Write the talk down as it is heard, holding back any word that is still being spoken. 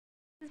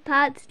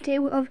Part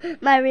 2 of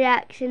my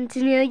reaction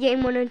to nearly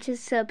getting 100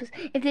 subs.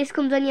 If this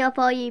comes on your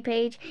For You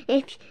page,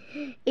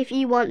 if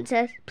you want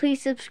to,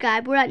 please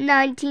subscribe. We're at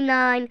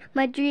 99.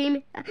 My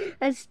dream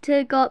is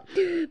to got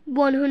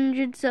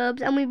 100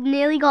 subs, and we've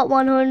nearly got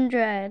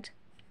 100.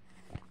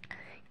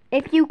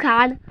 If you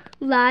can,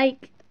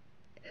 like,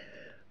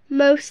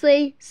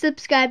 mostly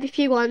subscribe if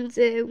you want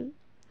to.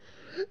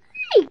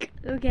 Like,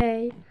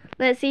 okay,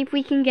 let's see if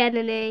we can get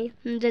any.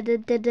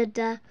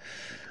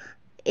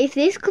 If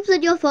this comes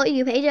on your For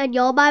You page and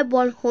you're my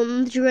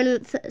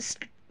 100th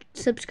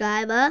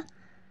subscriber,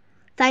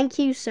 thank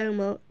you so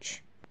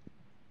much.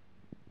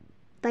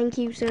 Thank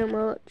you so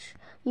much.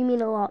 You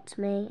mean a lot to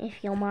me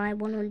if you're my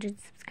 100th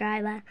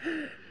subscriber.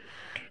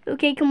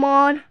 Okay, come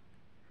on.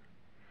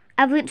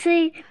 I've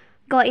literally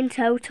got in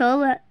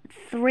total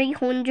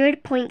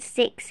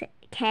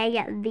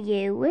 300.6k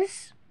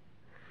views.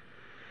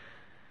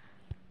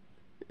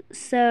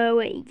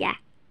 So, yeah.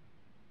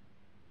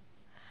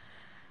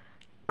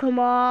 Come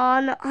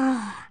on.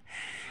 Oh.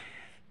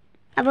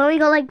 I've only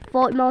got like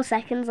 40 more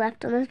seconds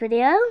left on this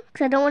video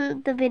because I don't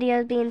want the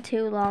videos being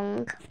too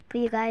long for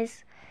you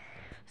guys.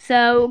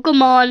 So,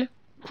 come on.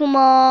 Come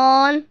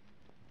on.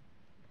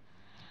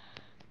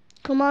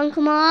 Come on,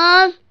 come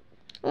on.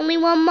 Only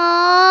one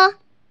more.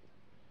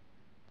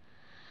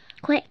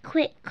 Quick,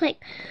 quick, quick.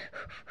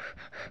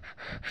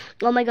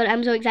 Oh my god,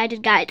 I'm so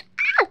excited, guys.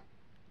 Ah!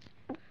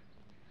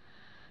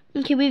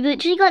 Okay, we've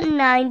literally got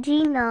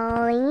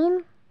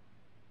 99.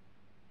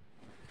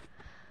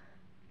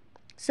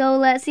 So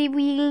let's see if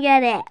we can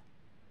get it.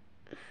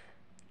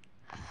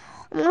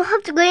 I'm gonna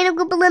have to go in a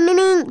couple of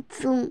minutes.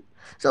 So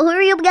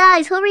hurry up,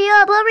 guys. Hurry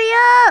up, hurry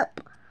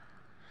up.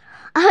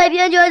 I hope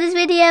you enjoyed this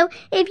video.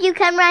 If you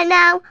can right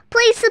now,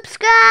 please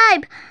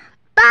subscribe.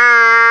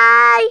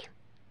 Bye.